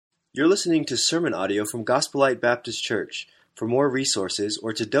You're listening to sermon audio from Gospelite Baptist Church. For more resources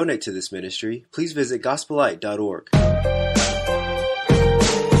or to donate to this ministry, please visit gospelite.org.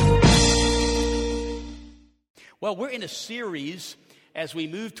 Well, we're in a series as we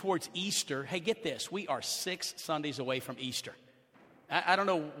move towards Easter. Hey, get this. We are 6 Sundays away from Easter. I don't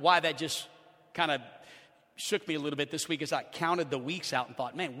know why that just kind of shook me a little bit this week as I counted the weeks out and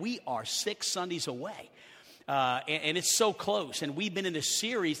thought, man, we are 6 Sundays away. And it's so close. And we've been in a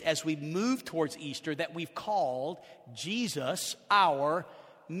series as we move towards Easter that we've called Jesus our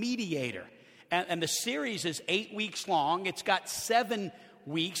Mediator. And the series is 8 weeks long. It's got 7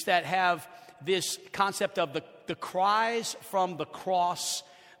 weeks that have this concept of the cries from the cross,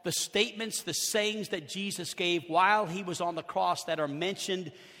 the statements, the sayings that Jesus gave while he was on the cross that are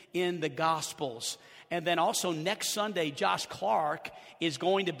mentioned in the Gospels. And then also next Sunday, Josh Clark is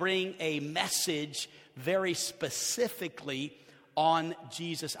going to bring a message very specifically on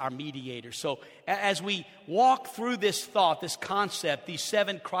Jesus, our mediator. So as we walk through this thought, this concept, these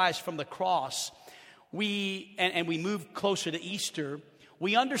 7 cries from the cross, we move closer to Easter,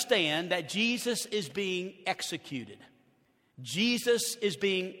 we understand that Jesus is being executed. Jesus is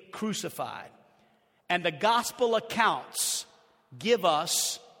being crucified. And the gospel accounts give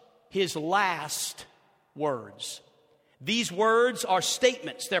us his last words. These words are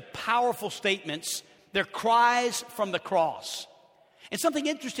statements. They're powerful statements. They're cries from the cross. And something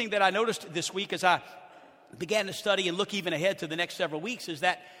interesting that I noticed this week as I began to study and look even ahead to the next several weeks is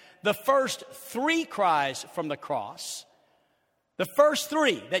that the first 3 cries from the cross, the first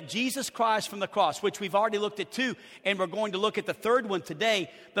 3 that Jesus cries from the cross, which we've already looked at 2, and we're going to look at the third one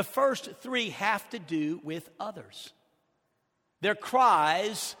today, the first 3 have to do with others. They're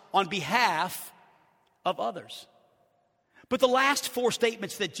cries on behalf of others. But the last 4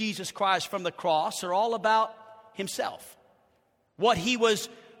 statements that Jesus cries from the cross are all about himself, what he was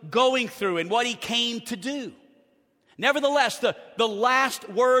going through and what he came to do. Nevertheless, the last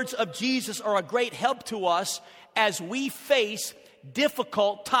words of Jesus are a great help to us as we face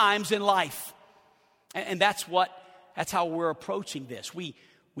difficult times in life. And that's how we're approaching this.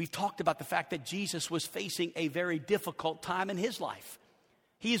 We've talked about the fact that Jesus was facing a very difficult time in his life.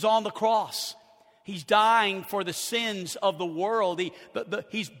 He's on the cross. He's dying for the sins of the world.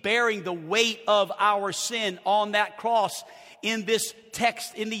 He's bearing the weight of our sin on that cross in this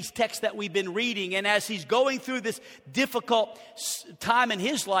text, in these texts that we've been reading. And as he's going through this difficult time in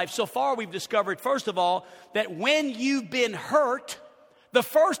his life, so far we've discovered, first of all, that when you've been hurt, the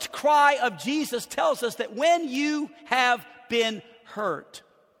first cry of Jesus tells us that when you have been hurt,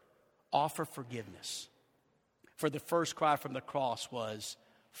 offer forgiveness. For the first cry from the cross was,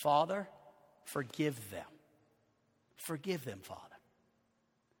 Father, forgive them. Forgive them, Father.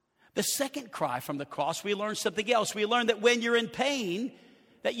 The second cry from the cross, we learn something else. We learn that when you're in pain,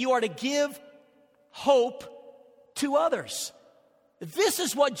 that you are to give hope to others. This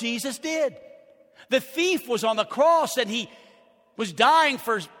is what Jesus did. The thief was on the cross and he was dying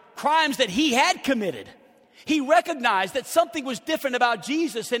for crimes that he had committed. He recognized that something was different about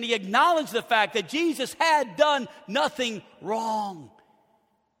Jesus, and he acknowledged the fact that Jesus had done nothing wrong.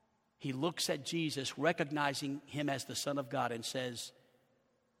 He looks at Jesus, recognizing him as the Son of God, and says,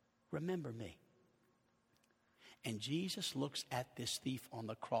 remember me. And Jesus looks at this thief on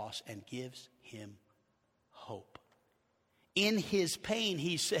the cross and gives him hope. In his pain,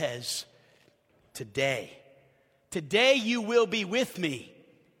 he says, today you will be with me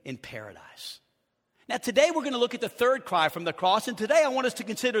in paradise. Now, today we're going to look at the third cry from the cross, and today I want us to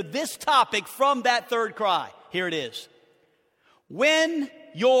consider this topic from that third cry. Here it is. When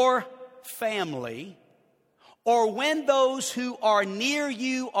your family or when those who are near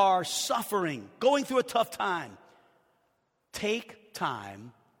you are suffering, going through a tough time, take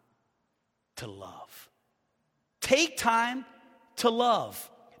time to love. Take time to love.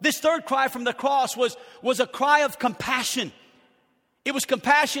 This third cry from the cross was a cry of compassion. It was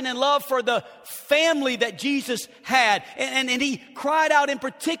compassion and love for the family that Jesus had. And he cried out in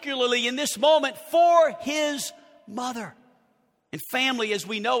particularly in this moment for his mother. And family, as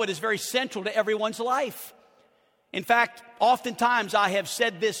we know it, is very central to everyone's life. In fact, oftentimes I have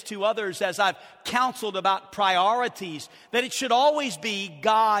said this to others as I've counseled about priorities, that it should always be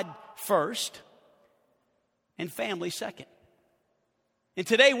God first and family second. And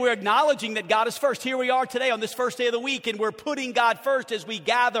today we're acknowledging that God is first. Here we are today on this first day of the week, and we're putting God first as we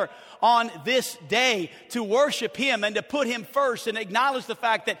gather on this day to worship him and to put him first and acknowledge the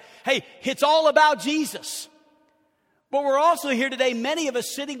fact that, hey, it's all about Jesus. But we're also here today, many of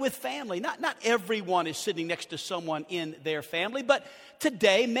us sitting with family. Not everyone is sitting next to someone in their family, but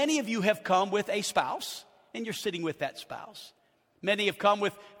today many of you have come with a spouse, and you're sitting with that spouse. Many have come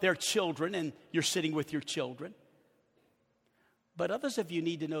with their children, and you're sitting with your children. But others of you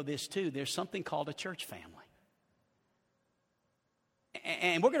need to know this too. There's something called a church family.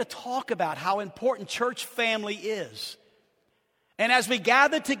 And we're going to talk about how important church family is. And as we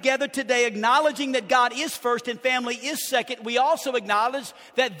gather together today, acknowledging that God is first and family is second, we also acknowledge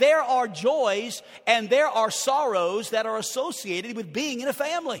that there are joys and there are sorrows that are associated with being in a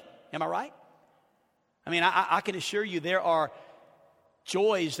family. Am I right? I mean, I can assure you there are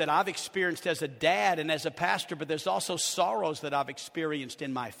joys that I've experienced as a dad and as a pastor, but there's also sorrows that I've experienced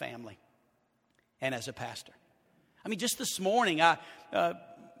in my family and as a pastor. I mean, just this morning, I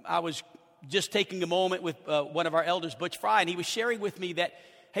was just taking a moment with one of our elders, Butch Fry, and he was sharing with me that,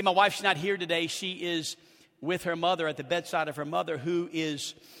 hey, my wife's not here today. She is with her mother at the bedside of her mother who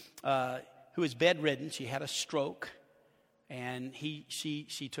is bedridden. She had a stroke, and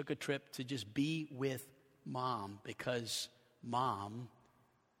she took a trip to just be with Mom because Mom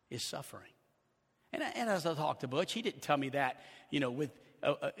is suffering. And as I talked to Butch, he didn't tell me that, with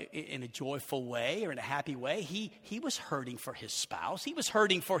in a joyful way or in a happy way. He was hurting for his spouse. He was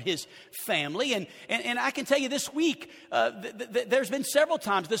hurting for his family. And I can tell you this week, there's been several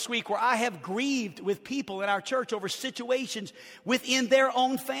times this week where I have grieved with people in our church over situations within their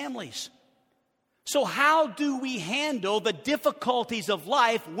own families. So how do we handle the difficulties of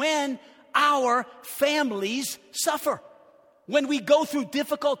life when our families suffer? When we go through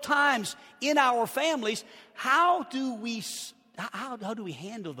difficult times in our families, how do we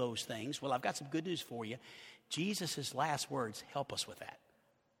handle those things? Well, I've got some good news for you. Jesus' last words help us with that.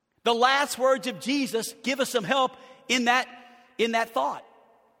 The last words of Jesus give us some help in that thought.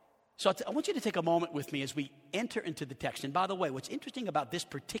 So I want you to take a moment with me as we enter into the text. And by the way, what's interesting about this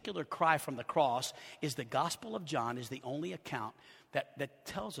particular cry from the cross is the Gospel of John is the only account that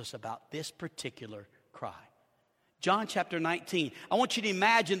tells us about this particular cry. John chapter 19. I want you to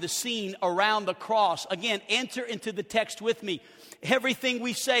imagine the scene around the cross. Again, enter into the text with me. Everything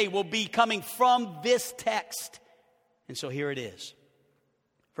we say will be coming from this text. And so here it is.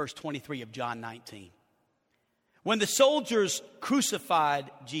 Verse 23 of John 19. When the soldiers crucified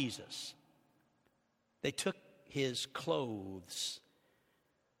Jesus, they took his clothes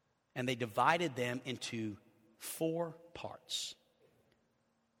and they divided them into 4 parts.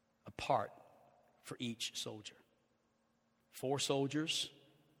 A part for each soldier. 4 soldiers,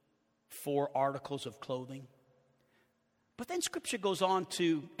 4 articles of clothing. But then Scripture goes on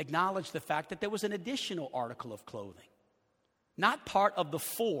to acknowledge the fact that there was an additional article of clothing. Not part of the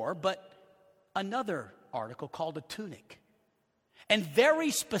 4, but another article called a tunic. And very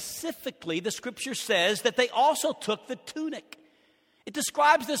specifically, the Scripture says that they also took the tunic. It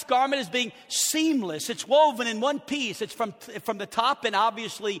describes this garment as being seamless. It's woven in one piece. It's from the top and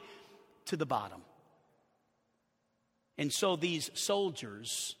obviously to the bottom. And so these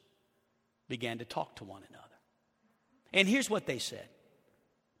soldiers began to talk to one another. And here's what they said.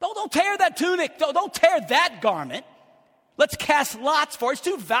 Don't tear that tunic. Don't tear that garment. Let's cast lots for it. It's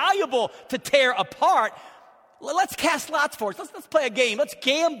too valuable to tear apart. Let's cast lots for it. Let's play a game. Let's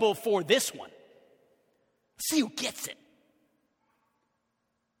gamble for this one. Let's see who gets it.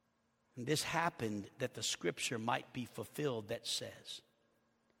 And this happened that the Scripture might be fulfilled that says,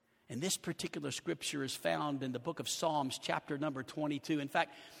 and this particular scripture is found in the book of Psalms, chapter number 22. In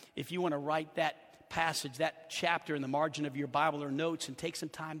fact, if you want to write that passage, that chapter in the margin of your Bible or notes and take some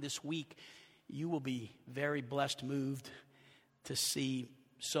time this week, you will be very blessed, moved to see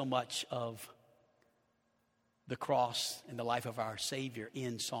so much of the cross and the life of our Savior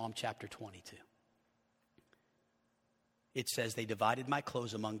in Psalm chapter 22. It says, they divided my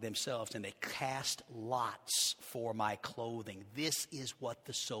clothes among themselves, and they cast lots for my clothing. This is what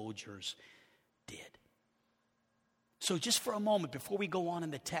the soldiers did. So just for a moment, before we go on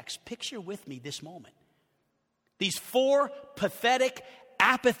in the text, picture with me this moment. These 4 pathetic,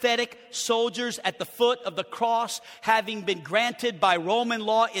 apathetic soldiers at the foot of the cross, having been granted by Roman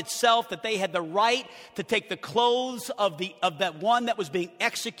law itself that they had the right to take the clothes of that one that was being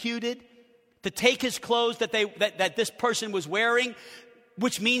executed, to take his clothes that this person was wearing,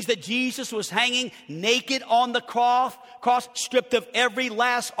 which means that Jesus was hanging naked on the cross, stripped of every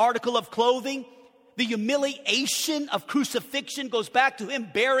last article of clothing. The humiliation of crucifixion goes back to him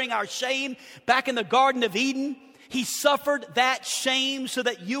bearing our shame back in the Garden of Eden. He suffered that shame so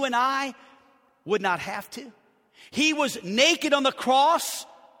that you and I would not have to. He was naked on the cross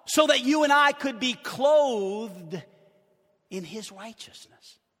so that you and I could be clothed in his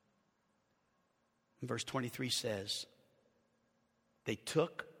righteousness. Verse 23 says, they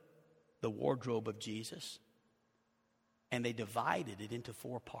took the wardrobe of Jesus and they divided it into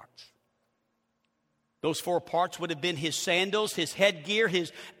 4 parts. Those 4 parts would have been his sandals, his headgear,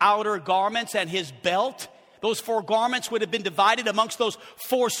 his outer garments, and his belt. Those 4 garments would have been divided amongst those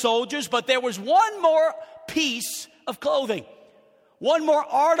 4 soldiers, but there was one more piece of clothing, one more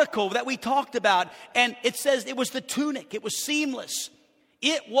article that we talked about, and it says it was the tunic. It was seamless.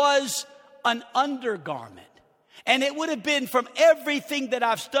 It was an undergarment. And it would have been, from everything that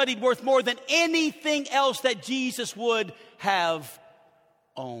I've studied, worth more than anything else that Jesus would have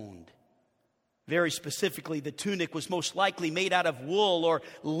owned. Very specifically, the tunic was most likely made out of wool or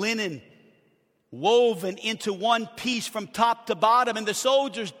linen, woven into one piece from top to bottom. And the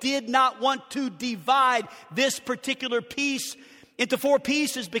soldiers did not want to divide this particular piece into 4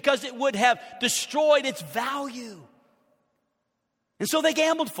 pieces because it would have destroyed its value. And so they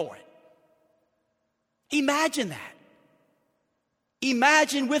gambled for it. Imagine that.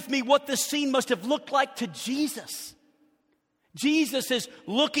 Imagine with me what this scene must have looked like to Jesus. Jesus is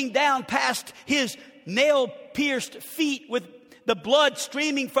looking down past his nail-pierced feet with the blood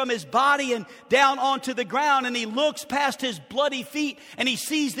streaming from his body and down onto the ground. And he looks past his bloody feet and he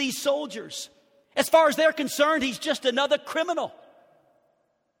sees these soldiers. As far as they're concerned, he's just another criminal.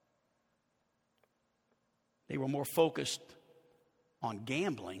 They were more focused on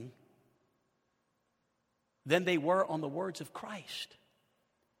gambling than they were on the words of Christ.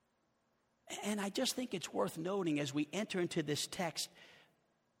 And I just think it's worth noting as we enter into this text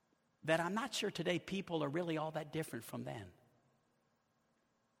that I'm not sure today people are really all that different from then.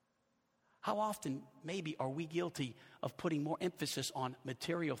 How often maybe are we guilty of putting more emphasis on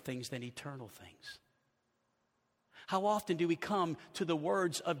material things than eternal things? How often do we come to the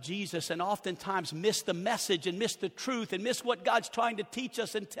words of Jesus and oftentimes miss the message and miss the truth and miss what God's trying to teach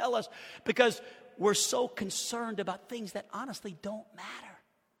us and tell us because we're so concerned about things that honestly don't matter?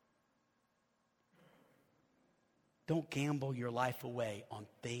 Don't gamble your life away on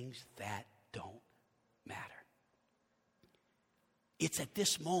things that don't matter. It's at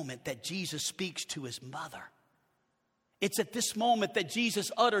this moment that Jesus speaks to his mother. It's at this moment that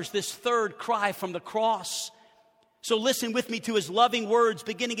Jesus utters this third cry from the cross. So listen with me to his loving words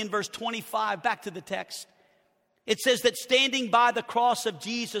beginning in verse 25. Back to the text. It says that standing by the cross of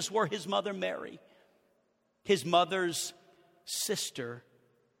Jesus were his mother Mary, his mother's sister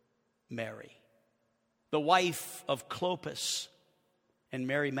Mary, the wife of Clopas, and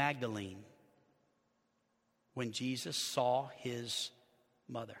Mary Magdalene. When Jesus saw his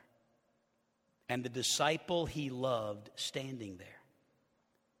mother and the disciple he loved standing there,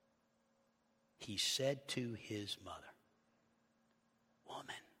 he said to his mother,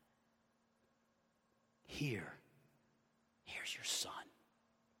 "Woman, here's your son."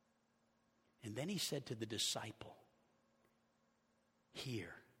 And then he said to the disciple,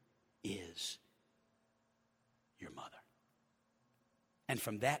 "Here is your mother." And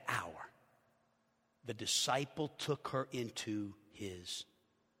from that hour, the disciple took her into his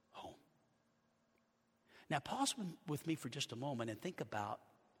home. Now pause with me for just a moment and think about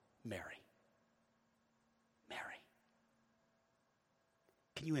Mary. Mary.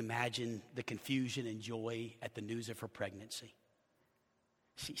 Can you imagine the confusion and joy at the news of her pregnancy?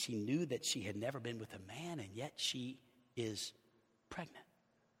 She knew that she had never been with a man, and yet she is pregnant.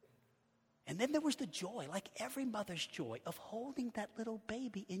 And then there was the joy, like every mother's joy, of holding that little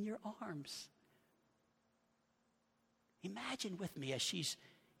baby in your arms. Imagine with me as she's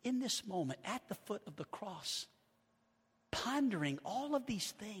in this moment at the foot of the cross, pondering all of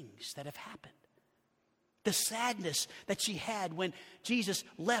these things that have happened. The sadness that she had when Jesus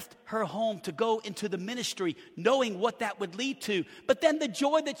left her home to go into the ministry, knowing what that would lead to. But then the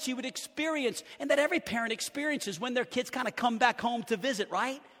joy that she would experience, and that every parent experiences when their kids kind of come back home to visit,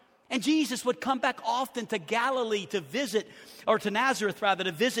 right? And Jesus would come back often to Galilee to visit, or to Nazareth rather,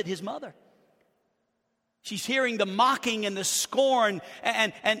 to visit his mother. She's hearing the mocking and the scorn,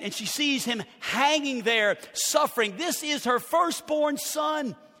 and she sees him hanging there, suffering. This is her firstborn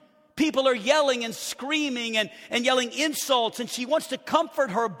son. People are yelling and screaming and yelling insults, and she wants to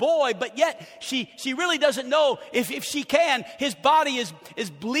comfort her boy, but yet she really doesn't know if she can. His body is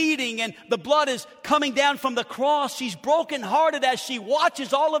bleeding, and the blood is coming down from the cross. She's brokenhearted as she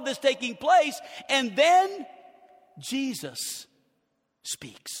watches all of this taking place, and then Jesus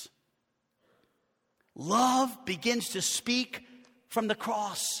speaks. Love begins to speak from the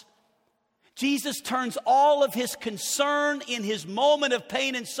cross. Jesus turns all of his concern in his moment of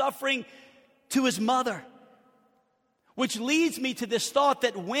pain and suffering to his mother. Which leads me to this thought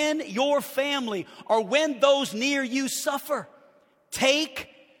that when your family or when those near you suffer, take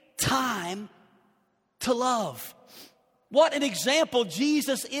time to love. What an example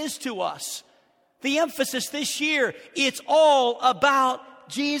Jesus is to us. The emphasis this year, it's all about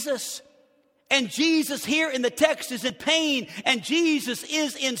Jesus. And Jesus here in the text is in pain, and Jesus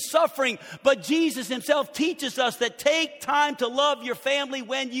is in suffering. But Jesus himself teaches us that take time to love your family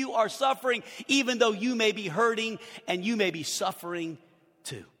when you are suffering, even though you may be hurting and you may be suffering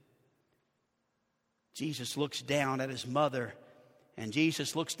too. Jesus looks down at his mother, and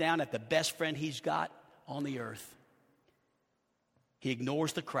Jesus looks down at the best friend he's got on the earth. He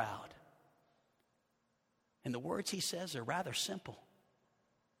ignores the crowd. And the words he says are rather simple.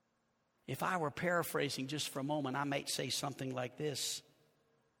 If I were paraphrasing just for a moment, I might say something like this.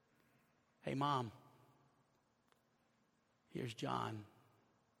 Hey, Mom, here's John,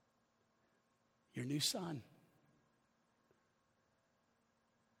 your new son.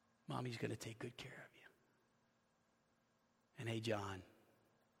 Mommy's going to take good care of you. And hey, John,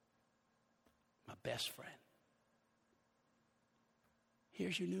 my best friend,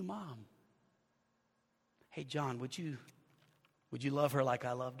 here's your new mom. Hey, John, would you love her like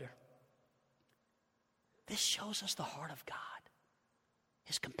I loved her? This shows us the heart of God,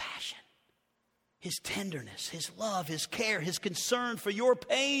 his compassion, his tenderness, his love, his care, his concern for your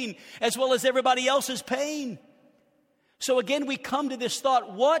pain as well as everybody else's pain. So again, we come to this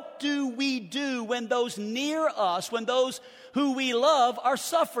thought, what do we do when those near us, when those who we love are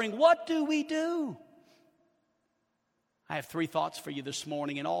suffering? What do we do? I have 3 thoughts for you this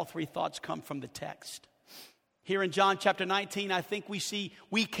morning, and all 3 thoughts come from the text. Here in John chapter 19, I think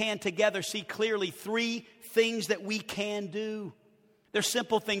we can together see clearly 3 things that we can do. They're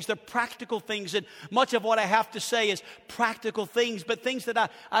simple things, they're practical things, and much of what I have to say is practical things, but things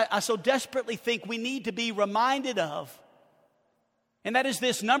that I so desperately think we need to be reminded of. And that is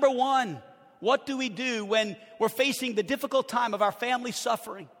this: number 1, what do we do when we're facing the difficult time of our family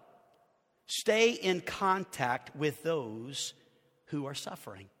suffering? Stay in contact with those who are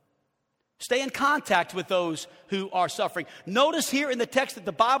suffering. Stay in contact with those who are suffering. Notice here in the text that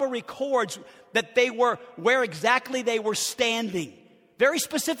the Bible records that they were where exactly they were standing. Very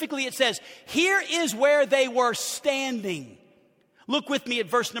specifically it says, here is where they were standing. Look with me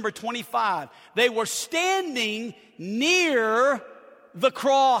at verse number 25. They were standing near the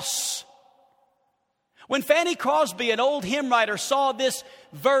cross. When Fanny Crosby, an old hymn writer, saw this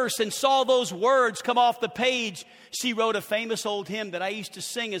verse and saw those words come off the page, she wrote a famous old hymn that I used to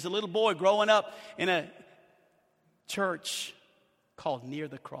sing as a little boy growing up in a church called Near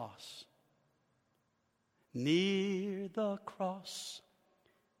the Cross. Near the cross.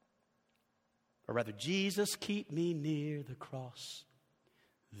 Or rather, Jesus, keep me near the cross.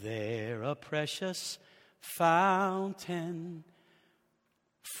 There a precious fountain,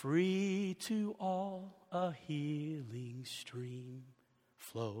 free to all, a healing stream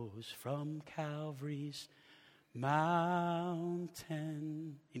flows from Calvary's mountain.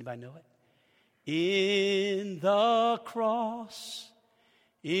 Anybody know it? In the cross,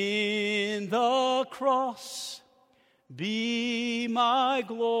 be my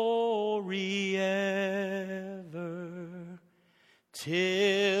glory ever,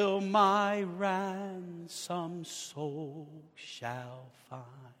 till my ransomed soul shall find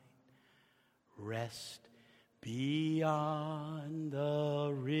rest beyond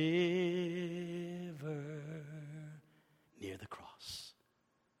the river. Near the cross.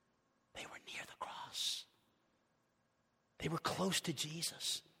 They were near the cross. They were close to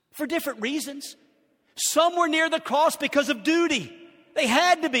Jesus for different reasons. Some were near the cross because of duty. They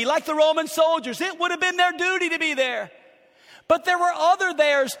had to be, like the Roman soldiers. It would have been their duty to be there. But there were other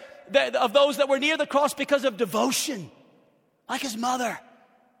of those that were near the cross because of devotion, like his mother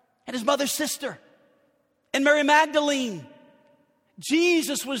and his mother's sister and Mary Magdalene.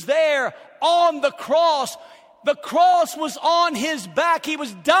 Jesus was there on the cross. The cross was on his back. He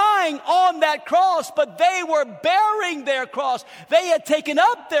was dying on that cross, but they were bearing their cross. They had taken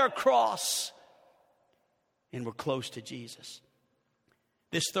up their cross and were close to Jesus.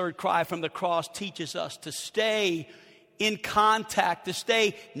 This third cry from the cross teaches us to stay in contact, to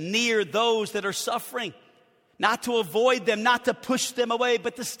stay near those that are suffering. Not to avoid them, not to push them away,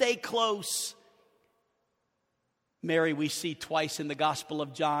 but to stay close. Mary we see twice in the Gospel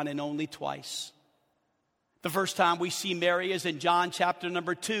of John, and only twice. The first time we see Mary is in John chapter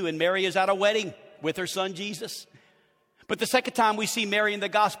number 2, and Mary is at a wedding with her son Jesus. But the second time we see Mary in the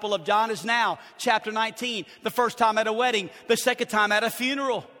Gospel of John is now, chapter 19. The first time at a wedding, the second time at a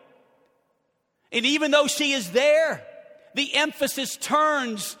funeral. And even though she is there, the emphasis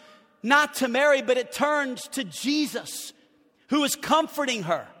turns not to Mary, but it turns to Jesus, who is comforting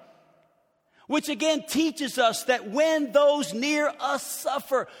her. Which again teaches us that when those near us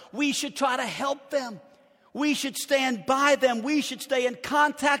suffer, we should try to help them. We should stand by them. We should stay in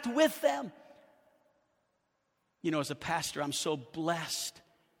contact with them. You know, as a pastor, I'm so blessed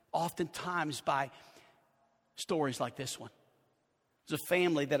oftentimes by stories like this one. There's a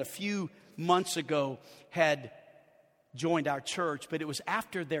family that a few months ago had joined our church, but it was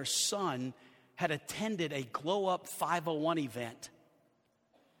after their son had attended a Glow Up 501 event.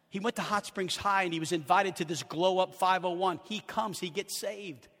 He went to Hot Springs High and he was invited to this Glow Up 501. He comes, he gets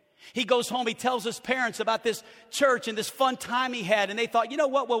saved. He goes home, he tells his parents about this church and this fun time he had, and they thought, you know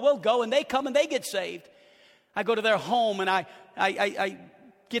what, well, we'll go, and they come and they get saved. I go to their home and I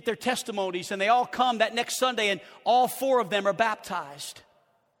get their testimonies, and they all come that next Sunday, and all 4 of them are baptized.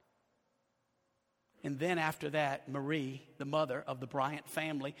 And then after that, Marie, the mother of the Bryant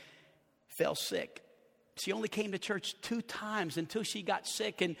family, fell sick. She only came to church 2 times until she got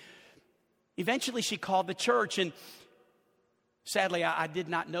sick, and eventually she called the church, and sadly, I did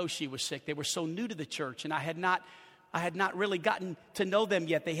not know she was sick. They were so new to the church, and I had not really gotten to know them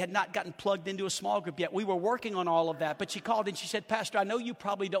yet. They had not gotten plugged into a small group yet. We were working on all of that, but she called and she said, Pastor, I know you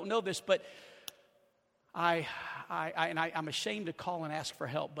probably don't know this, but I'm ashamed to call and ask for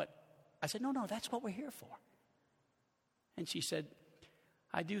help. But I said, no, that's what we're here for. And she said,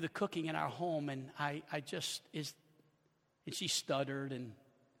 I do the cooking in our home, and and she stuttered and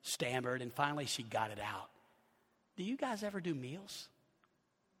stammered, and finally she got it out. Do you guys ever do meals?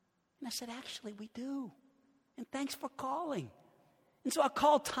 And I said, actually, we do. And thanks for calling. And so I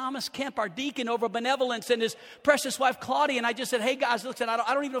called Thomas Kemp, our deacon over Benevolence, and his precious wife, Claudia, and I just said, hey, guys, listen, I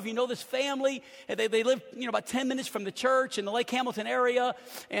don't even know if you know this family. They live, about 10 minutes from the church in the Lake Hamilton area,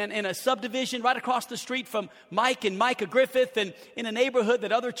 and in a subdivision right across the street from Mike and Micah Griffith, and in a neighborhood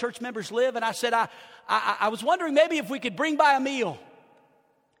that other church members live. And I said, I was wondering maybe if we could bring by a meal.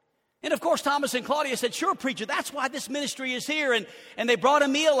 And of course, Thomas and Claudia said, sure, preacher, that's why this ministry is here. And they brought a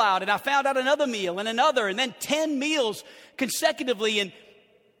meal out, and I found out another meal and another, and then 10 meals consecutively. And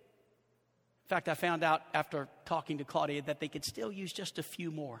in fact, I found out after talking to Claudia that they could still use just a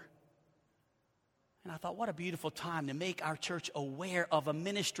few more. And I thought, what a beautiful time to make our church aware of a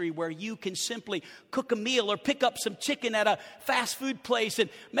ministry where you can simply cook a meal or pick up some chicken at a fast food place and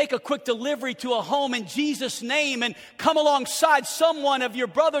make a quick delivery to a home in Jesus' name and come alongside someone of your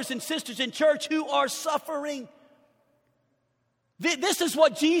brothers and sisters in church who are suffering. This is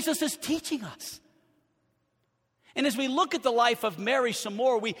what Jesus is teaching us. And as we look at the life of Mary some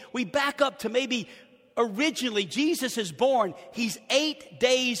more, we back up to maybe originally, Jesus is born. He's 8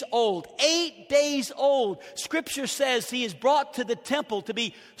 days old. 8 days old. Scripture says he is brought to the temple to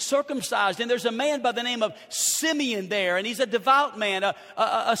be circumcised. And there's a man by the name of Simeon there. And he's a devout man,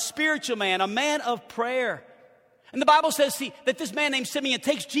 a spiritual man, a man of prayer. And the Bible says that this man named Simeon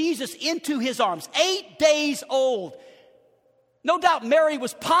takes Jesus into his arms. 8 days old. No doubt Mary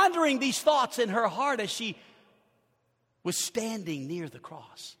was pondering these thoughts in her heart as she was standing near the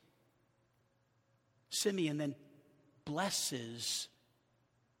cross. Simeon then blesses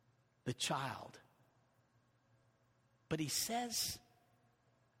the child. But he says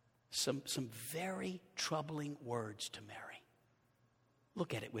some very troubling words to Mary.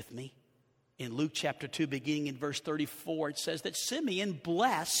 Look at it with me. In Luke chapter 2, beginning in verse 34, it says that Simeon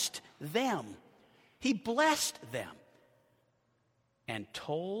blessed them. He blessed them and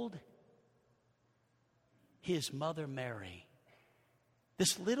told his mother Mary,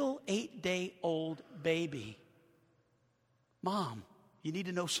 this little 8-day-old baby, Mom, you need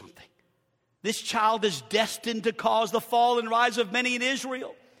to know something. This child is destined to cause the fall and rise of many in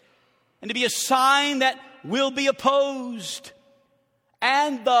Israel, and to be a sign that will be opposed.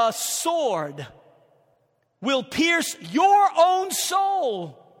 And the sword will pierce your own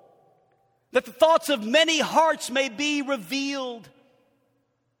soul, that the thoughts of many hearts may be revealed.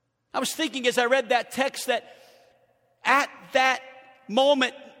 I was thinking as I read that text that at that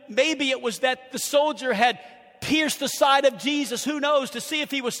moment, maybe it was that the soldier had pierced the side of Jesus, who knows, to see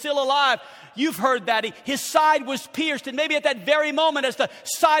if he was still alive. You've heard that. His side was pierced, and maybe at that very moment as the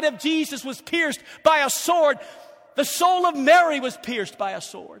side of Jesus was pierced by a sword, the soul of Mary was pierced by a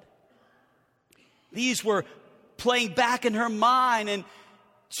sword. These were playing back in her mind, and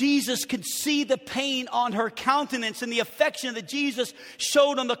Jesus could see the pain on her countenance, and the affection that Jesus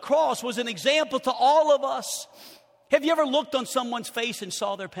showed on the cross was an example to all of us. Have you ever looked on someone's face and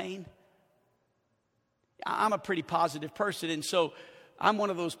saw their pain? I'm a pretty positive person, and so I'm one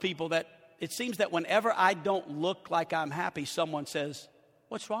of those people that it seems that whenever I don't look like I'm happy, someone says,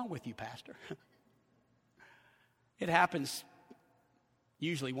 "What's wrong with you, Pastor?" It happens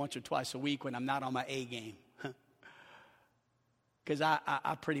usually once or twice a week when I'm not on my A game. Because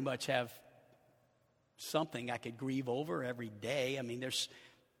I pretty much have something I could grieve over every day. I mean, there's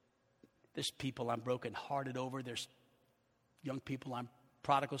people I'm brokenhearted over. There's young people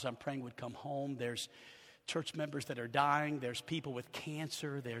prodigals I'm praying would come home. There's church members that are dying. There's people with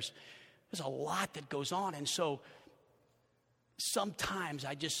cancer. There's a lot that goes on. And so sometimes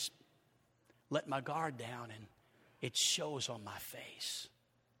I just let my guard down and it shows on my face.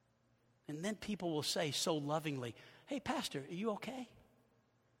 And then people will say so lovingly, "Hey, Pastor, are you okay?"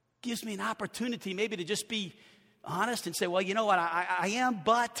 Gives me an opportunity maybe to just be honest and say, "Well, you know what, I am,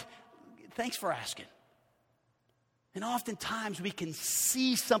 but thanks for asking." And oftentimes we can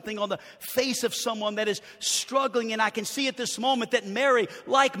see something on the face of someone that is struggling. And I can see at this moment that Mary,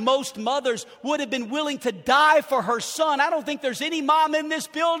 like most mothers, would have been willing to die for her son. I don't think there's any mom in this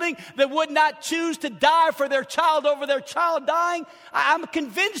building that would not choose to die for their child over their child dying. I'm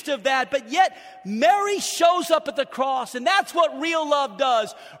convinced of that. But yet Mary shows up at the cross. And that's what real love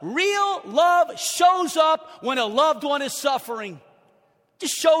does. Real love shows up when a loved one is suffering.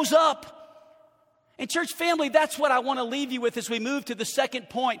 Just shows up. And church family, that's what I want to leave you with as we move to the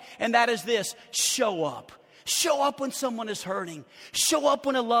second point, and that is this: show up. Show up when someone is hurting. Show up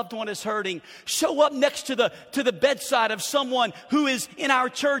when a loved one is hurting. Show up next to the bedside of someone who is in our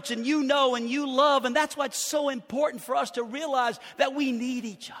church and you know and you love. And that's why it's so important for us to realize that we need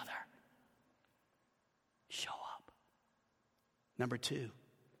each other. Show up. Number 2,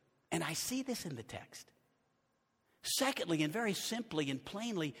 and I see this in the text. Secondly, and very simply and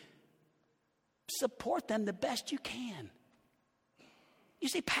plainly, support them the best you can. You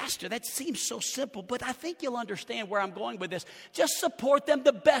say, "Pastor, that seems so simple," but I think you'll understand where I'm going with this. Just support them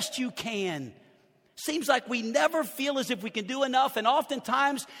the best you can. Seems like we never feel as if we can do enough, and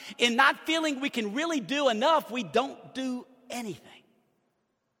oftentimes in not feeling we can really do enough, we don't do anything.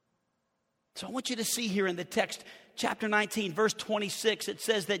 So I want you to see here in the text, chapter 19, verse 26, it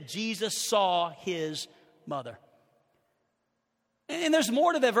says that Jesus saw his mother. And there's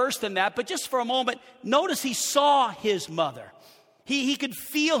more to the verse than that, but just for a moment, notice he saw his mother. He could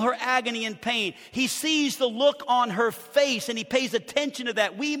feel her agony and pain. He sees the look on her face, and he pays attention to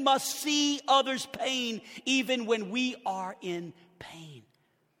that. We must see others' pain even when we are in pain.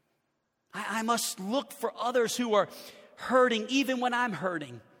 I must look for others who are hurting even when I'm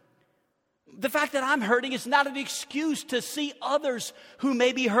hurting. The fact that I'm hurting is not an excuse to see others who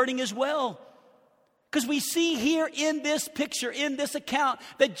may be hurting as well. Because we see here in this picture, in this account,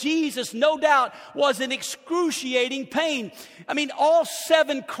 that Jesus, no doubt, was in excruciating pain. I mean, all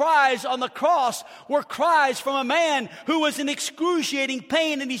 7 cries on the cross were cries from a man who was in excruciating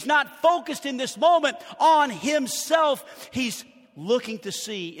pain, and he's not focused in this moment on himself. He's looking to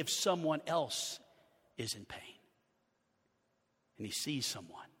see if someone else is in pain. And he sees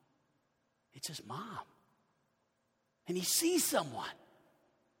someone. It's his mom. And he sees someone.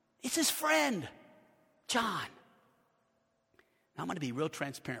 It's his friend, John. Now I'm going to be real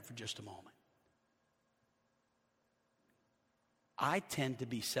transparent for just a moment. I tend to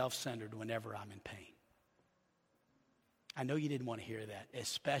be self-centered whenever I'm in pain. I know you didn't want to hear that,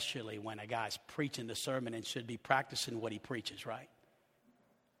 especially when a guy's preaching the sermon and should be practicing what he preaches, right?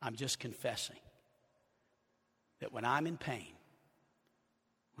 I'm just confessing that when I'm in pain,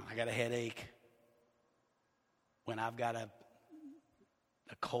 when I got a headache, when I've got a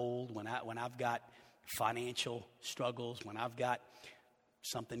cold, when I've got financial struggles, when I've got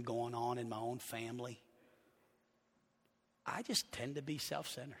something going on in my own family, I just tend to be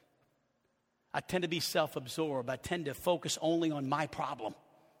self-centered. I tend to be self-absorbed. I tend to focus only on my problem.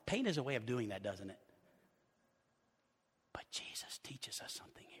 Pain is a way of doing that, doesn't it? But Jesus teaches us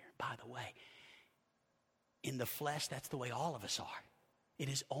something here. By the way, in the flesh, that's the way all of us are. It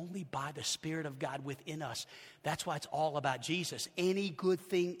is only by the Spirit of God within us. That's why it's all about Jesus. Any good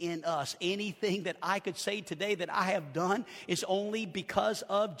thing in us, anything that I could say today that I have done is only because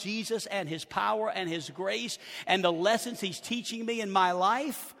of Jesus and his power and his grace and the lessons he's teaching me in my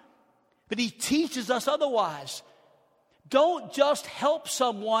life. But he teaches us otherwise. Don't just help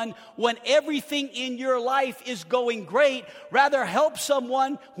someone when everything in your life is going great. Rather, help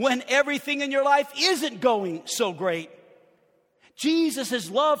someone when everything in your life isn't going so great.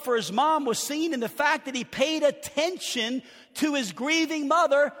 Jesus' love for his mom was seen in the fact that he paid attention to his grieving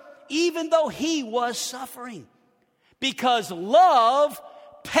mother even though he was suffering. Because love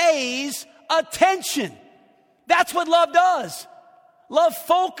pays attention. That's what love does. Love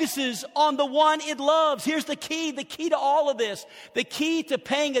focuses on the one it loves. Here's the key to all of this. The key to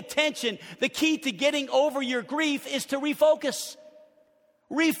paying attention, the key to getting over your grief is to refocus.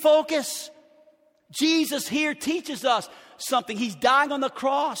 Refocus. Jesus here teaches us something. He's dying on the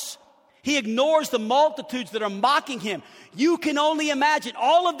cross. He ignores the multitudes that are mocking him. You can only imagine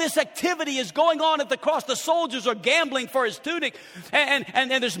all of this activity is going on at the cross. The soldiers are gambling for his tunic,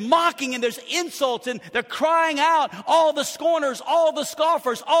 and there's mocking and there's insults, and they're crying out, all the scorners, all the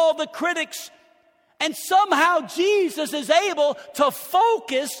scoffers, all the critics. And somehow Jesus is able to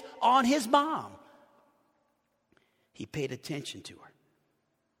focus on his mom. He paid attention to her.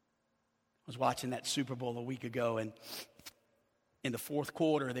 I was watching that Super Bowl a week ago, and in the fourth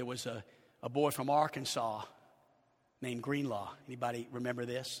quarter, there was a boy from Arkansas named Greenlaw. Anybody remember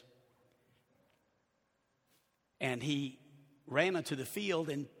this? And he ran onto the field,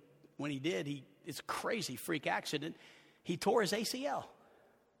 and when he did, it's a crazy freak accident. He tore his ACL.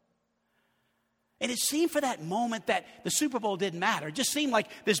 And it seemed for that moment that the Super Bowl didn't matter. It just seemed like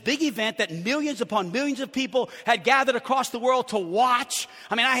this big event that millions upon millions of people had gathered across the world to watch.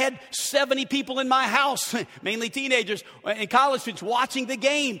 I mean, I had 70 people in my house, mainly teenagers and college students, watching the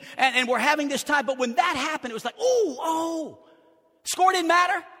game. And we're having this time. But when that happened, it was like, score didn't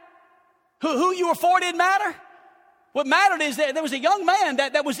matter. Who you were for didn't matter. What mattered is that there was a young man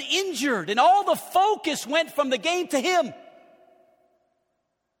that was injured, and all the focus went from the game to him.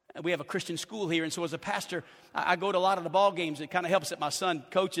 We have a Christian school here, and so as a pastor, I go to a lot of the ball games. It kind of helps that my son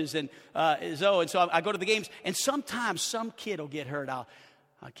coaches and Zoe, and so I go to the games. And sometimes some kid will get hurt. A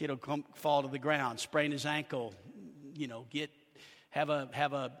kid will fall to the ground, sprain his ankle, have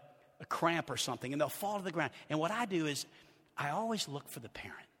a cramp or something, and they'll fall to the ground. And what I do is I always look for the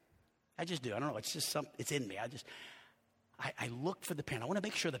parent. I just do. I don't know. It's just it's in me. I look for the parent. I want to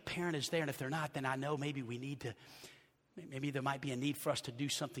make sure the parent is there, and if they're not, then I know maybe maybe there might be a need for us to do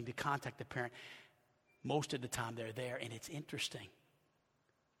something to contact the parent. Most of the time they're there, and it's interesting.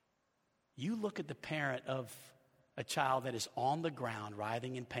 You look at the parent of a child that is on the ground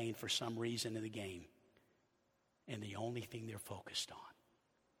writhing in pain for some reason in the game, and the only thing they're focused on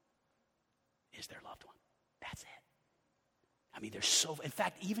is their loved one. That's it. I mean, in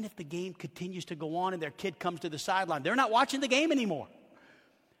fact, even if the game continues to go on and their kid comes to the sideline, they're not watching the game anymore.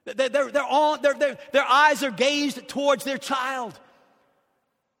 Their eyes are gazed towards their child,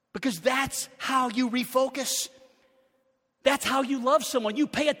 because that's how you refocus. That's how you love someone. You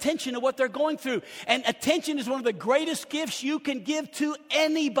pay attention to what they're going through. And attention is one of the greatest gifts you can give to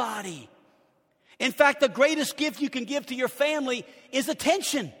anybody. In fact, the greatest gift you can give to your family is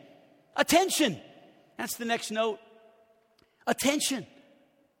attention. Attention. That's the next note. Attention.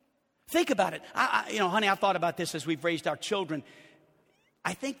 Think about it. Honey, I've thought about this as we've raised our children.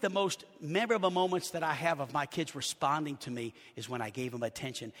 I think the most memorable moments that I have of my kids responding to me is when I gave them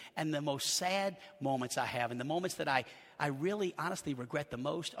attention. And the most sad moments I have, and the moments that I really honestly regret the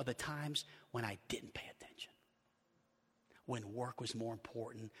most, are the times when I didn't pay attention. When work was more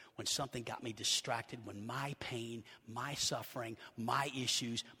important, when something got me distracted, when my pain, my suffering, my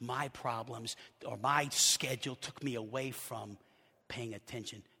issues, my problems, or my schedule took me away from paying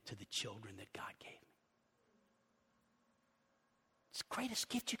attention to the children that God gave me. It's the greatest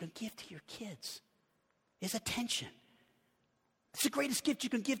gift you can give to your kids is attention. It's the greatest gift you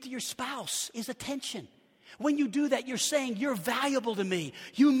can give to your spouse is attention. When you do that, you're saying, you're valuable to me.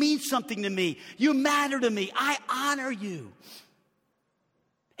 You mean something to me. You matter to me. I honor you.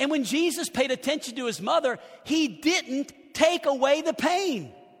 And when Jesus paid attention to his mother, he didn't take away the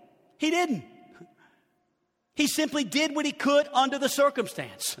pain. He didn't. He simply did what he could under the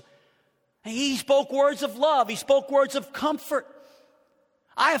circumstance. He spoke words of love. He spoke words of comfort.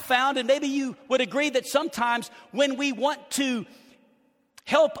 I have found, and maybe you would agree, that sometimes when we want to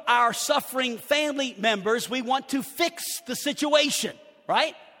help our suffering family members, we want to fix the situation,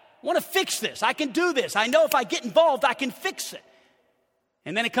 right? I want to fix this. I can do this. I know if I get involved, I can fix it.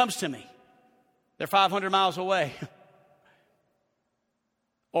 And then it comes to me. They're 500 miles away.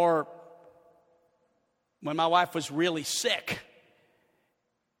 Or when my wife was really sick,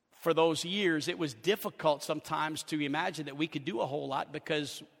 for those years, it was difficult sometimes to imagine that we could do a whole lot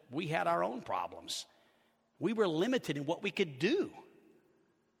because we had our own problems. We were limited in what we could do.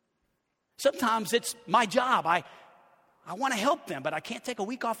 Sometimes it's my job. I want to help them, but I can't take a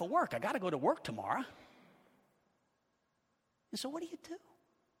week off of work. I got to go to work tomorrow. And so what do? You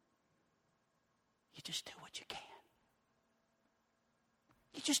just do what you can.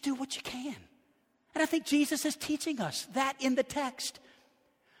 You just do what you can. And I think Jesus is teaching us that in the text.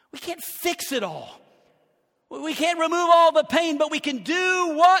 We can't fix it all. We can't remove all the pain, but we can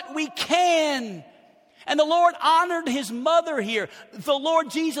do what we can. And the Lord honored his mother here. The Lord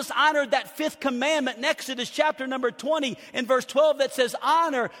Jesus honored that fifth commandment in Exodus chapter number 20 in verse 12 that says,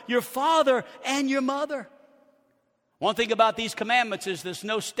 honor your father and your mother. One thing about these commandments is there's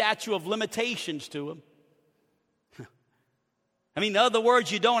no statute of limitations to them. I mean, in other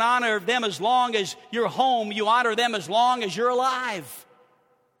words, you don't honor them as long as you're home. You honor them as long as you're alive.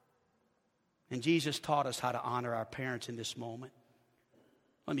 And Jesus taught us how to honor our parents in this moment.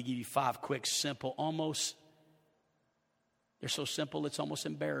 Let me give you 5 quick, simple, they're so simple it's almost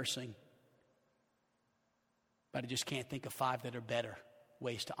embarrassing. But I just can't think of 5 that are better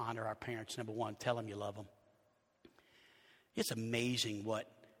ways to honor our parents. Number 1, tell them you love them. It's amazing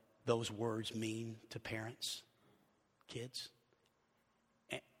what those words mean to parents, kids.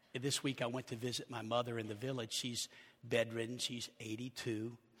 And this week I went to visit my mother in the village. She's bedridden. She's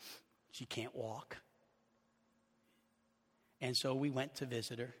 82. She can't walk. And so we went to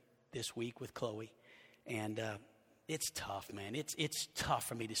visit her this week with Chloe. And it's tough, man. It's tough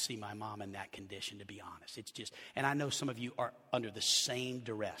for me to see my mom in that condition, to be honest. It's just, and I know some of you are under the same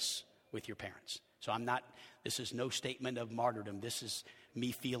duress with your parents. So this is no statement of martyrdom. This is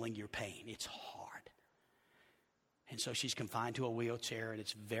me feeling your pain. It's hard. And so she's confined to a wheelchair, and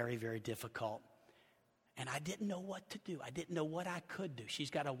it's very, very difficult. And I didn't know what to do. I didn't know what I could do. She's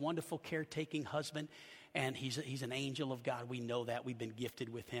got a wonderful caretaking husband, and he's an angel of God. We know that. We've been gifted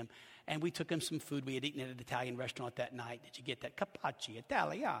with him. And we took him some food. We had eaten at an Italian restaurant that night. Did you get that? Capaci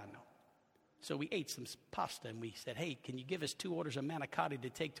Italiano. So we ate some pasta, and we said, hey, can you give us 2 orders of manicotti to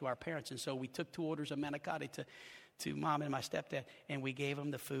take to our parents? And so we took 2 orders of manicotti to Mom and my stepdad, and we gave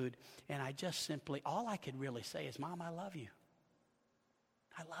them the food. And I just simply, all I could really say is, Mom, I love you.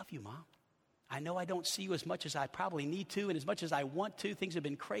 I love you, Mom. I know I don't see you as much as I probably need to and as much as I want to. Things have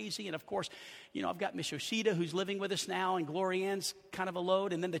been crazy. And, of course, I've got Miss Yoshida who's living with us now, and Gloria Ann's kind of a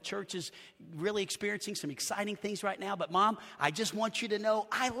load. And then the church is really experiencing some exciting things right now. But, Mom, I just want you to know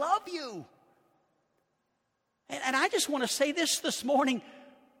I love you. And I just want to say this morning.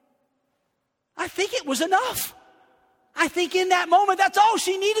 I think it was enough. I think in that moment, that's all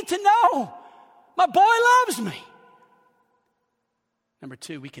she needed to know. My boy loves me. Number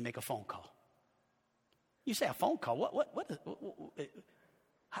 2, we can make a phone call. You say a phone call.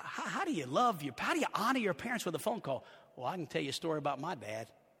 How do you how do you honor your parents with a phone call? Well, I can tell you a story about my dad.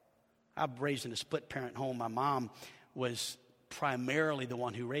 I was raised in a split parent home. My mom was primarily the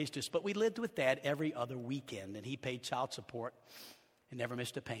one who raised us, but we lived with Dad every other weekend, and he paid child support and never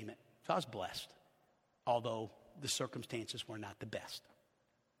missed a payment. So I was blessed, although the circumstances were not the best.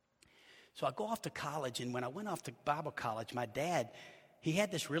 So I go off to college, and when I went off to Bible college, my dad, he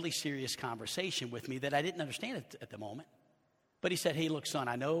had this really serious conversation with me that I didn't understand at the moment. But he said, hey, look, son,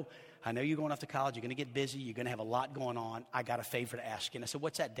 I know you're going off to college. You're going to get busy. You're going to have a lot going on. I got a favor to ask you. And I said,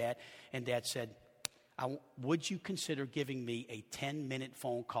 what's that, Dad? And Dad said, would you consider giving me a 10-minute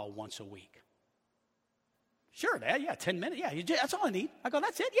phone call once a week? Sure, Dad. Yeah, 10 minutes. Yeah, that's all I need. I go,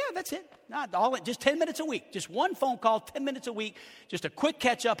 that's it? Yeah, that's it. Just 10 minutes a week. Just one phone call, 10 minutes a week. Just a quick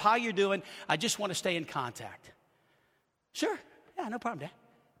catch up, how you're doing. I just want to stay in contact. Sure. Yeah, no problem, Dad.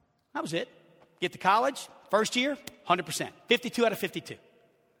 That was it. Get to college, first year, 100%. 52 out of 52.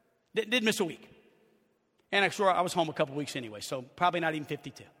 Didn't miss a week. And I'm sure I was home a couple weeks anyway, so probably not even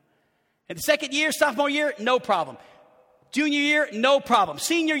 52. And the second year, sophomore year, no problem. Junior year, no problem.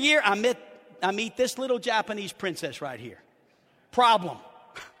 Senior year, I meet this little Japanese princess right here. Problem.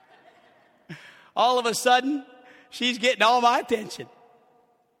 All of a sudden, she's getting all my attention.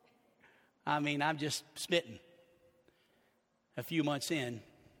 I'm just smitten. A few months in,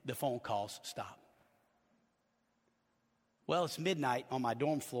 the phone calls stop. Well, it's midnight on my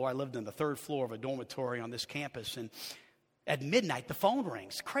dorm floor. I lived on the 3rd floor of a dormitory on this campus, and at midnight, the phone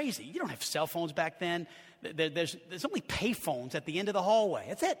rings. Crazy. You don't have cell phones back then. There's only pay phones at the end of the hallway.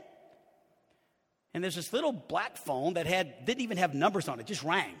 That's it. And there's this little black phone that didn't even have numbers on it, just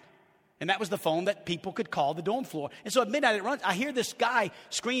rang. And that was the phone that people could call the dorm floor. And so at midnight it runs. I hear this guy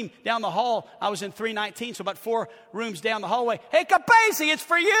scream down the hall. I was in 319, so about 4 rooms down the hallway. Hey, Capacey, it's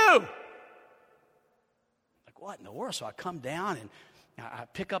for you. Like, what in the world? So I come down and I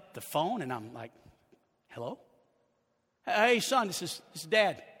pick up the phone and I'm like, hello? Hey, son, this is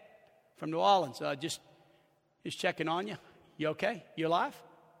Dad from New Orleans. Just checking on you. You okay? You alive?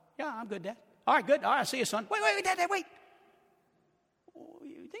 Yeah, I'm good, Dad. All right, good. All right, I'll see you, son. Wait, Dad, wait.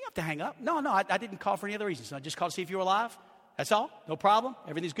 You have to hang up. No, I didn't call for any other reason. So I just called to see if you were alive. That's all. No problem.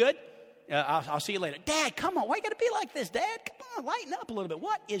 Everything's good. I'll see you later. Dad, come on. Why you got to be like this, Dad? Come on, lighten up a little bit.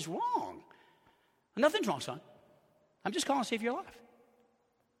 What is wrong? Nothing's wrong, son. I'm just calling to see if you're alive.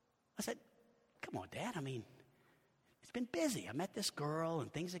 I said, come on, Dad. It's been busy. I met this girl,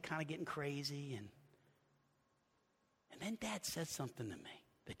 and things are kind of getting crazy. And then Dad said something to me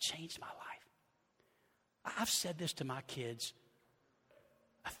that changed my life. I've said this to my kids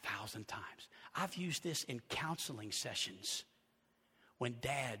 1,000 times. I've used this in counseling sessions when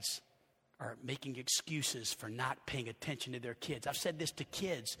dads are making excuses for not paying attention to their kids. I've said this to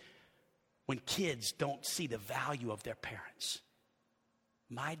kids when kids don't see the value of their parents.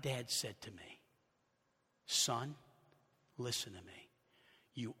 My dad said to me, son, listen to me.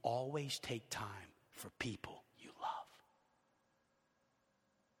 You always take time for people you love.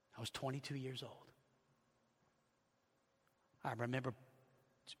 I was 22 years old. I remember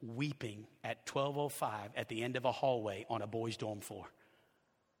weeping at 12:05 at the end of a hallway on a boys' dorm floor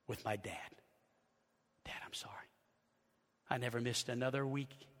with my dad. Dad, I'm sorry. I never missed another week.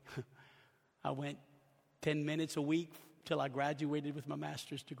 I went 10 minutes a week till I graduated with my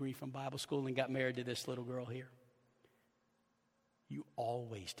master's degree from Bible school and got married to this little girl here. You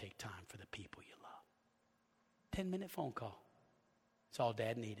always take time for the people you love. 10-minute phone call. That's all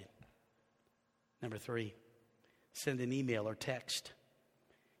Dad needed. Number 3, send an email or text.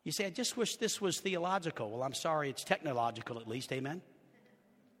 You say, I just wish this was theological. Well, I'm sorry, it's technological at least, amen?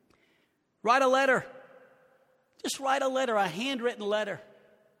 Write a letter. Just write a letter, a handwritten letter.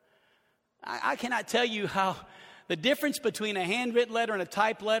 I cannot tell you how the difference between a handwritten letter and a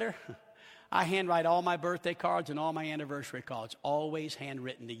typed letter. I handwrite all my birthday cards and all my anniversary cards, always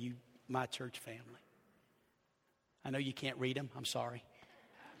handwritten to you, my church family. I know you can't read them, I'm sorry.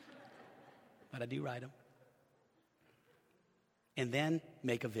 But I do write them. And then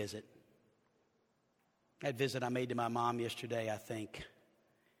make a visit. That visit I made to my mom yesterday, I think,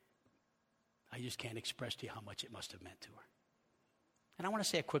 I just can't express to you how much it must have meant to her. And I want to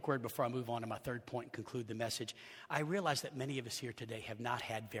say a quick word before I move on to my third point and conclude the message. I realize that many of us here today have not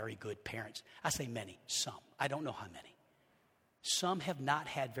had very good parents. I say many, some. I don't know how many. Some have not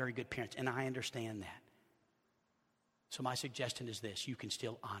had very good parents, and I understand that. So my suggestion is this: you can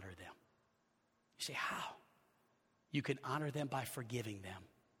still honor them. You say, how? You can honor them by forgiving them.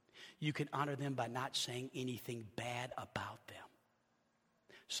 You can honor them by not saying anything bad about them.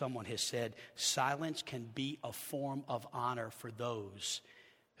 Someone has said, silence can be a form of honor for those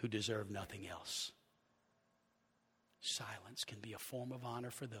who deserve nothing else. Silence can be a form of honor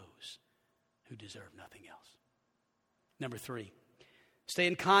for those who deserve nothing else. Number 3, stay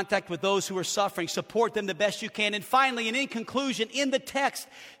in contact with those who are suffering. Support them the best you can. And finally, and in conclusion, in the text,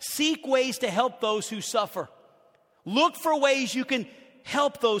 seek ways to help those who suffer. Look for ways you can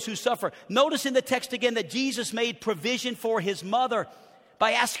help those who suffer. Notice in the text again that Jesus made provision for his mother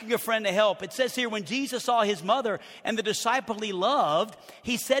by asking a friend to help. It says here, when Jesus saw his mother and the disciple he loved,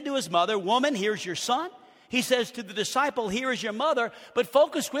 he said to his mother, woman, here's your son. He says to the disciple, here is your mother. But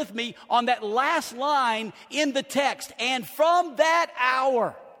focus with me on that last line in the text. And from that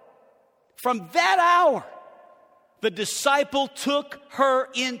hour, the disciple took her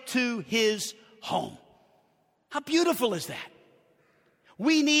into his home. How beautiful is that?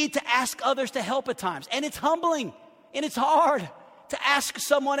 We need to ask others to help at times. And it's humbling and it's hard to ask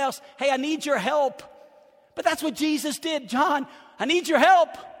someone else, hey, I need your help. But that's what Jesus did. John, I need your help.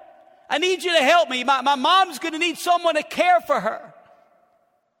 I need you to help me. My mom's going to need someone to care for her.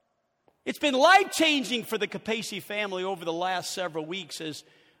 It's been life-changing for the Capacey family over the last several weeks as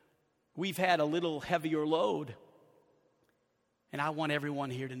we've had a little heavier load. And I want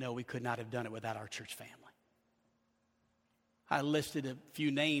everyone here to know we could not have done it without our church family. I listed a few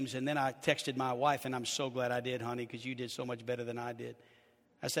names, and then I texted my wife, and I'm so glad I did, honey, because you did so much better than I did.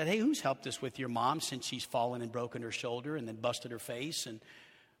 I said, hey, who's helped us with your mom since she's fallen and broken her shoulder and then busted her face? And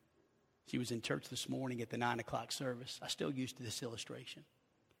she was in church this morning at the 9 o'clock service. I still used this illustration.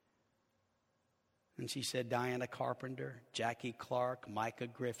 And she said, Diana Carpenter, Jackie Clark, Micah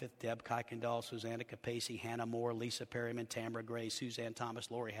Griffith, Deb Kuykendall, Susanna Capacey, Hannah Moore, Lisa Perryman, Tamara Gray, Suzanne Thomas,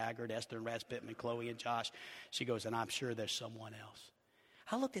 Lori Haggard, Esther and Raz Pittman, Chloe and Josh. She goes, and I'm sure there's someone else.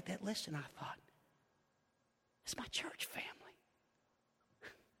 I looked at that list and I thought, it's my church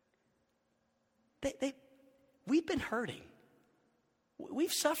family. We've been hurting.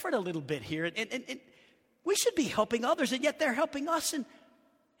 We've suffered a little bit here. And we should be helping others, and yet they're helping us.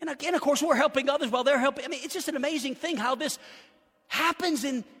 And again, of course, we're helping others while they're helping. I mean, it's just an amazing thing how this happens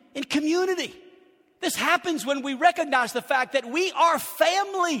in community. This happens when we recognize the fact that we are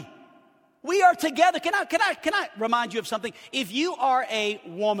family. We are together. Can I remind you of something? If you are a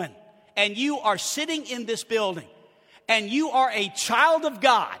woman and you are sitting in this building and you are a child of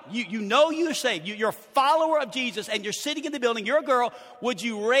God, you know you're saved, you're a follower of Jesus, and you're sitting in the building, you're a girl, would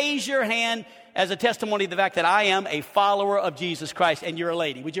you raise your hand as a testimony of the fact that I am a follower of Jesus Christ, and you're a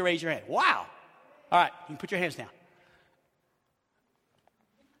lady? Would you raise your hand? Wow. All right, you can put your hands down.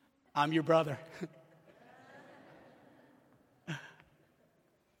 I'm your brother.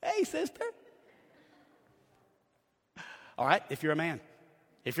 Hey, sister. All right, if you're a man.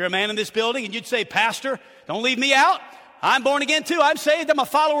 If you're a man in this building and you'd say, Pastor, don't leave me out. I'm born again too. I'm saved. I'm a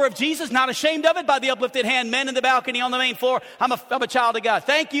follower of Jesus, not ashamed of it. By the uplifted hand, men in the balcony on the main floor, I'm a child of God.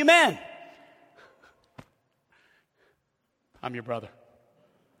 Thank you, men. I'm your brother.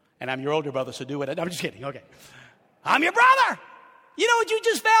 And I'm your older brother, so do it. I'm just kidding. Okay. I'm your brother. You know what you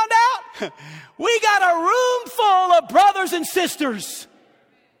just found out? We got a room full of brothers and sisters.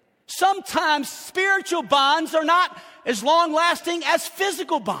 Sometimes spiritual bonds are not as long-lasting as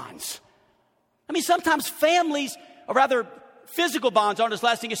physical bonds. I mean, sometimes families, or rather physical bonds aren't as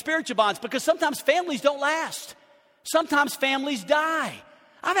lasting as spiritual bonds because sometimes families don't last. Sometimes families die.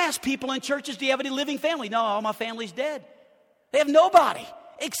 I've asked people in churches, do you have any living family? No, all my family's dead. They have nobody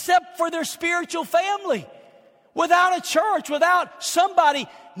except for their spiritual family. Without a church, without somebody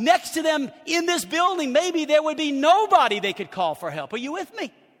next to them in this building, maybe there would be nobody they could call for help. Are you with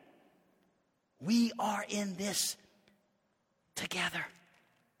me? We are in this together.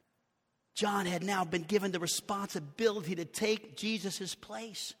 John had now been given the responsibility to take Jesus'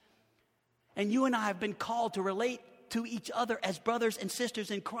 place. And you and I have been called to relate to each other as brothers and sisters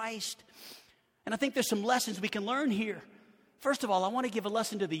in Christ. And I think there's some lessons we can learn here. First of all, I want to give a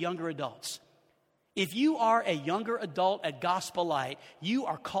lesson to the younger adults. If you are a younger adult at Gospel Light, you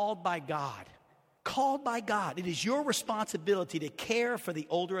are called by God. Called by God. It is your responsibility to care for the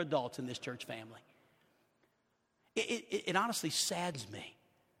older adults in this church family. It honestly saddens me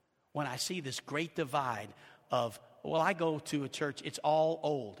when I see this great divide of, well, I go to a church, it's all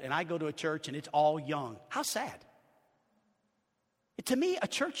old, and I go to a church and it's all young. How sad. To me, a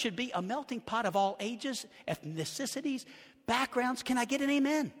church should be a melting pot of all ages, ethnicities, backgrounds. Can I get an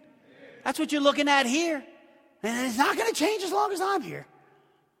amen? That's what you're looking at here. And it's not going to change as long as I'm here.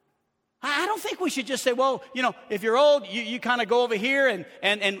 I don't think we should just say, well, you know, if you're old, you kind of go over here, and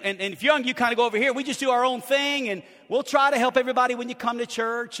if you're young, you kind of go over here. We just do our own thing, and we'll try to help everybody when you come to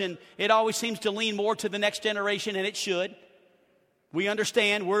church, and it always seems to lean more to the next generation, and it should. We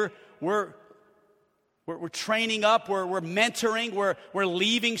understand we're training up, we're mentoring, we're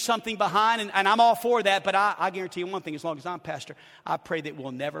leaving something behind, and I'm all for that, but I guarantee you one thing, as long as I'm pastor, I pray that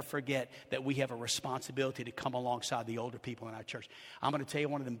we'll never forget that we have a responsibility to come alongside the older people in our church. I'm going to tell you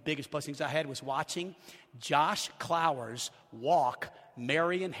one of the biggest blessings I had was watching Josh Clowers walk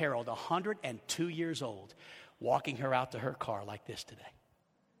Marion Harold, 102 years old, walking her out to her car like this today.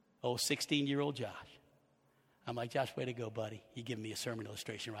 Oh, 16-year-old Josh. I'm like, Josh, way to go, buddy. You're giving me a sermon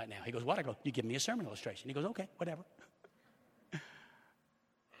illustration right now. He goes, what? I go, you're giving me a sermon illustration. He goes, okay, whatever.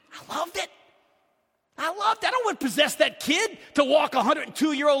 I loved it. I don't want to possess that kid to walk a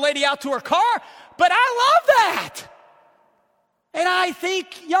 102-year-old lady out to her car, but I love that. And I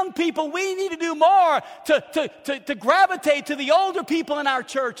think young people, we need to do more to gravitate to the older people in our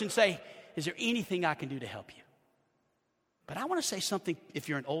church and say, is there anything I can do to help you? But I want to say something if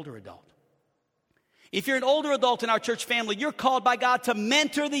you're an older adult. If you're an older adult in our church family, you're called by God to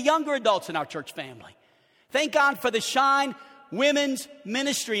mentor the younger adults in our church family. Thank God for the Shine Women's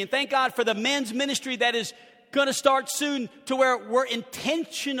Ministry, and thank God for the men's ministry that is going to start soon, to where we're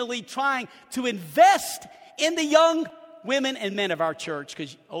intentionally trying to invest in the young women and men of our church,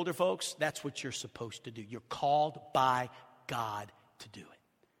 because older folks, that's what you're supposed to do. You're called by God to do it.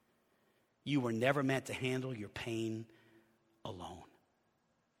 You were never meant to handle your pain alone.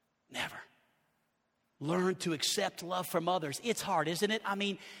 Never. Learn to accept love from others. It's hard, isn't it? I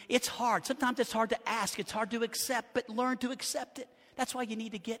mean, it's hard. Sometimes it's hard to ask. It's hard to accept, but learn to accept it. That's why you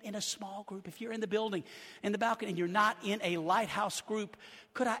need to get in a small group. If you're in the building, in the balcony, and you're not in a Lighthouse group,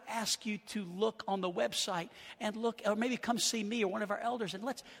 could I ask you to look on the website and look, or maybe come see me or one of our elders, and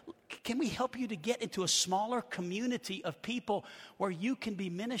can we help you to get into a smaller community of people where you can be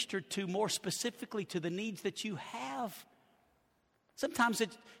ministered to more specifically to the needs that you have? Sometimes the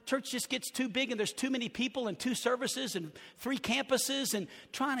church just gets too big and there's too many people and 2 services and 3 campuses, and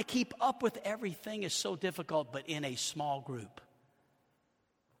trying to keep up with everything is so difficult. But in a small group,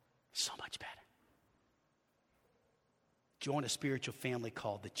 so much better. Join a spiritual family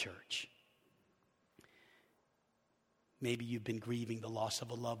called the church. Maybe you've been grieving the loss of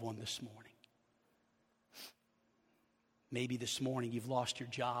a loved one this morning. Maybe this morning you've lost your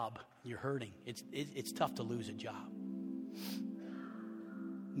job. You're hurting. It's tough to lose a job.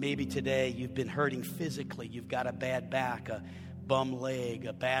 Maybe today you've been hurting physically. You've got a bad back, a bum leg,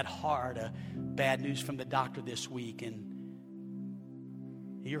 a bad heart, a bad news from the doctor this week, and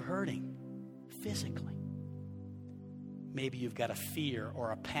you're hurting physically. Maybe you've got a fear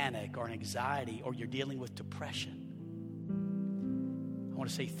or a panic or an anxiety, or you're dealing with depression. I want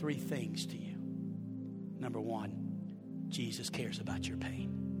to say 3 things to you. Number 1, Jesus cares about your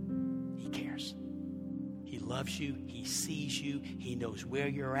pain. He cares. He loves you. He sees you. He knows where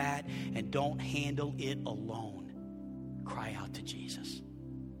you're at. And don't handle it alone. Cry out to Jesus.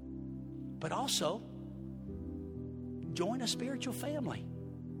 But also, join a spiritual family.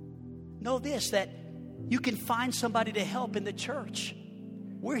 Know this, that you can find somebody to help in the church.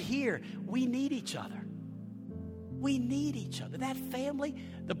 We're here. We need each other. We need each other. That family,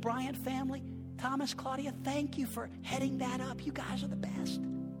 the Bryant family, Thomas, Claudia, thank you for heading that up. You guys are the best.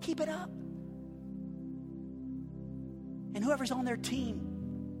 Keep it up. And whoever's on their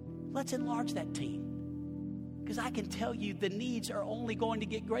team, let's enlarge that team. Because I can tell you the needs are only going to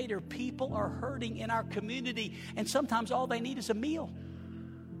get greater. People are hurting in our community, and sometimes all they need is a meal.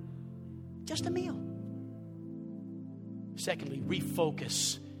 Just a meal. Secondly,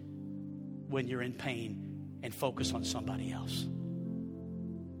 refocus when you're in pain and focus on somebody else.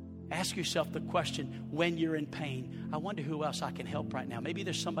 Ask yourself the question, when you're in pain, I wonder who else I can help right now. Maybe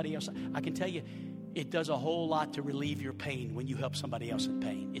there's somebody else. I can tell you, it does a whole lot to relieve your pain when you help somebody else in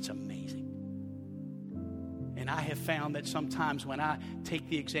pain. It's amazing. And I have found that sometimes when I take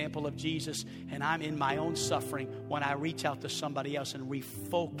the example of Jesus and I'm in my own suffering, when I reach out to somebody else and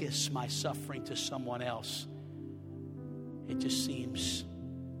refocus my suffering to someone else, it just seems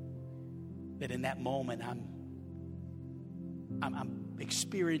that in that moment I'm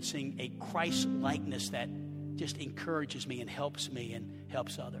experiencing a Christ-likeness that just encourages me and helps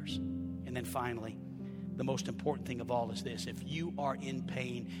others. And then finally, the most important thing of all is this. If you are in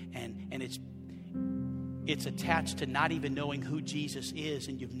pain and it's attached to not even knowing who Jesus is,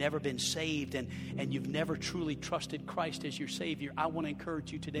 and you've never been saved, and you've never truly trusted Christ as your Savior, I want to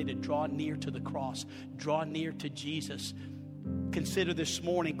encourage you today to draw near to the cross. Draw near to Jesus. Consider this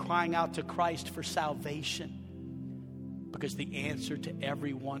morning crying out to Christ for salvation, because the answer to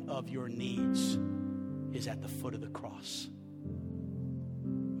every one of your needs is at the foot of the cross.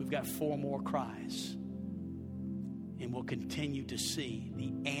 We've got 4 more cries, and we'll continue to see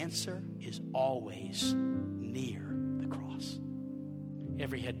the answer is always near the cross.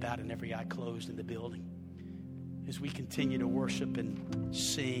 Every head bowed and every eye closed in the building. As we continue to worship and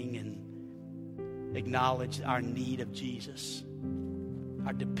sing and acknowledge our need of Jesus,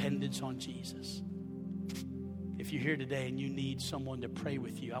 our dependence on Jesus. If you're here today and you need someone to pray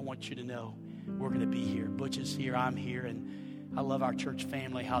with you, I want you to know we're going to be here. Butch is here, I'm here, and I love our church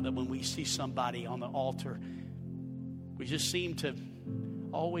family, how that when we see somebody on the altar, we just seem to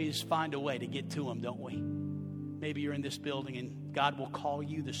always find a way to get to them, don't we? Maybe you're in this building and God will call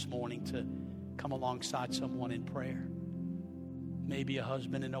you this morning to come alongside someone in prayer. Maybe a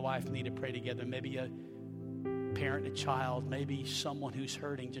husband and a wife need to pray together. Maybe a parent and a child. Maybe someone who's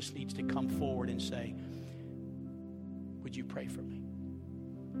hurting just needs to come forward and say, would you pray for me?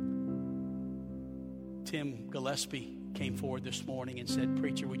 Tim Gillespie came forward this morning and said,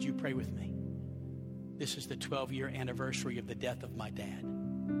 preacher, would you pray with me? This is the 12-year anniversary of the death of my dad.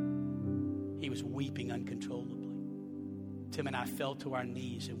 He was weeping uncontrollably. Tim and I fell to our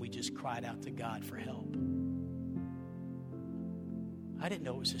knees and we just cried out to God for help. I didn't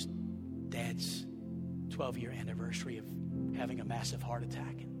know it was his dad's 12-year anniversary of having a massive heart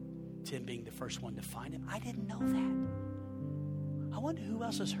attack and Tim being the first one to find him. I didn't know that. I wonder who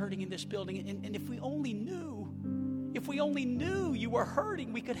else is hurting in this building. And if we only knew you were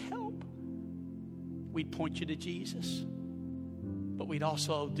hurting, we could help. We'd point you to Jesus. But we'd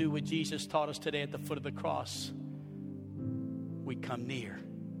also do what Jesus taught us today at the foot of the cross. We'd come near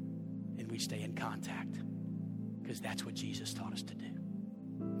and we stay in contact, because that's what Jesus taught us to do.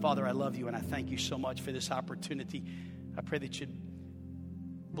 Father, I love you and I thank you so much for this opportunity. I pray that you'd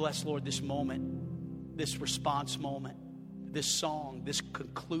bless, Lord, this moment, this response moment, this song, this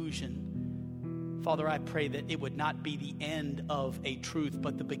conclusion. Father, I pray that it would not be the end of a truth,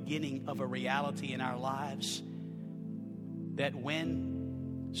 but the beginning of a reality in our lives. That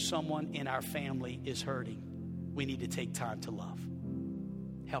when someone in our family is hurting, we need to take time to love.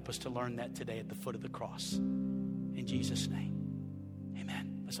 Help us to learn that today at the foot of the cross. In Jesus' name,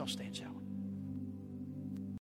 amen. Let's all stand, shall we?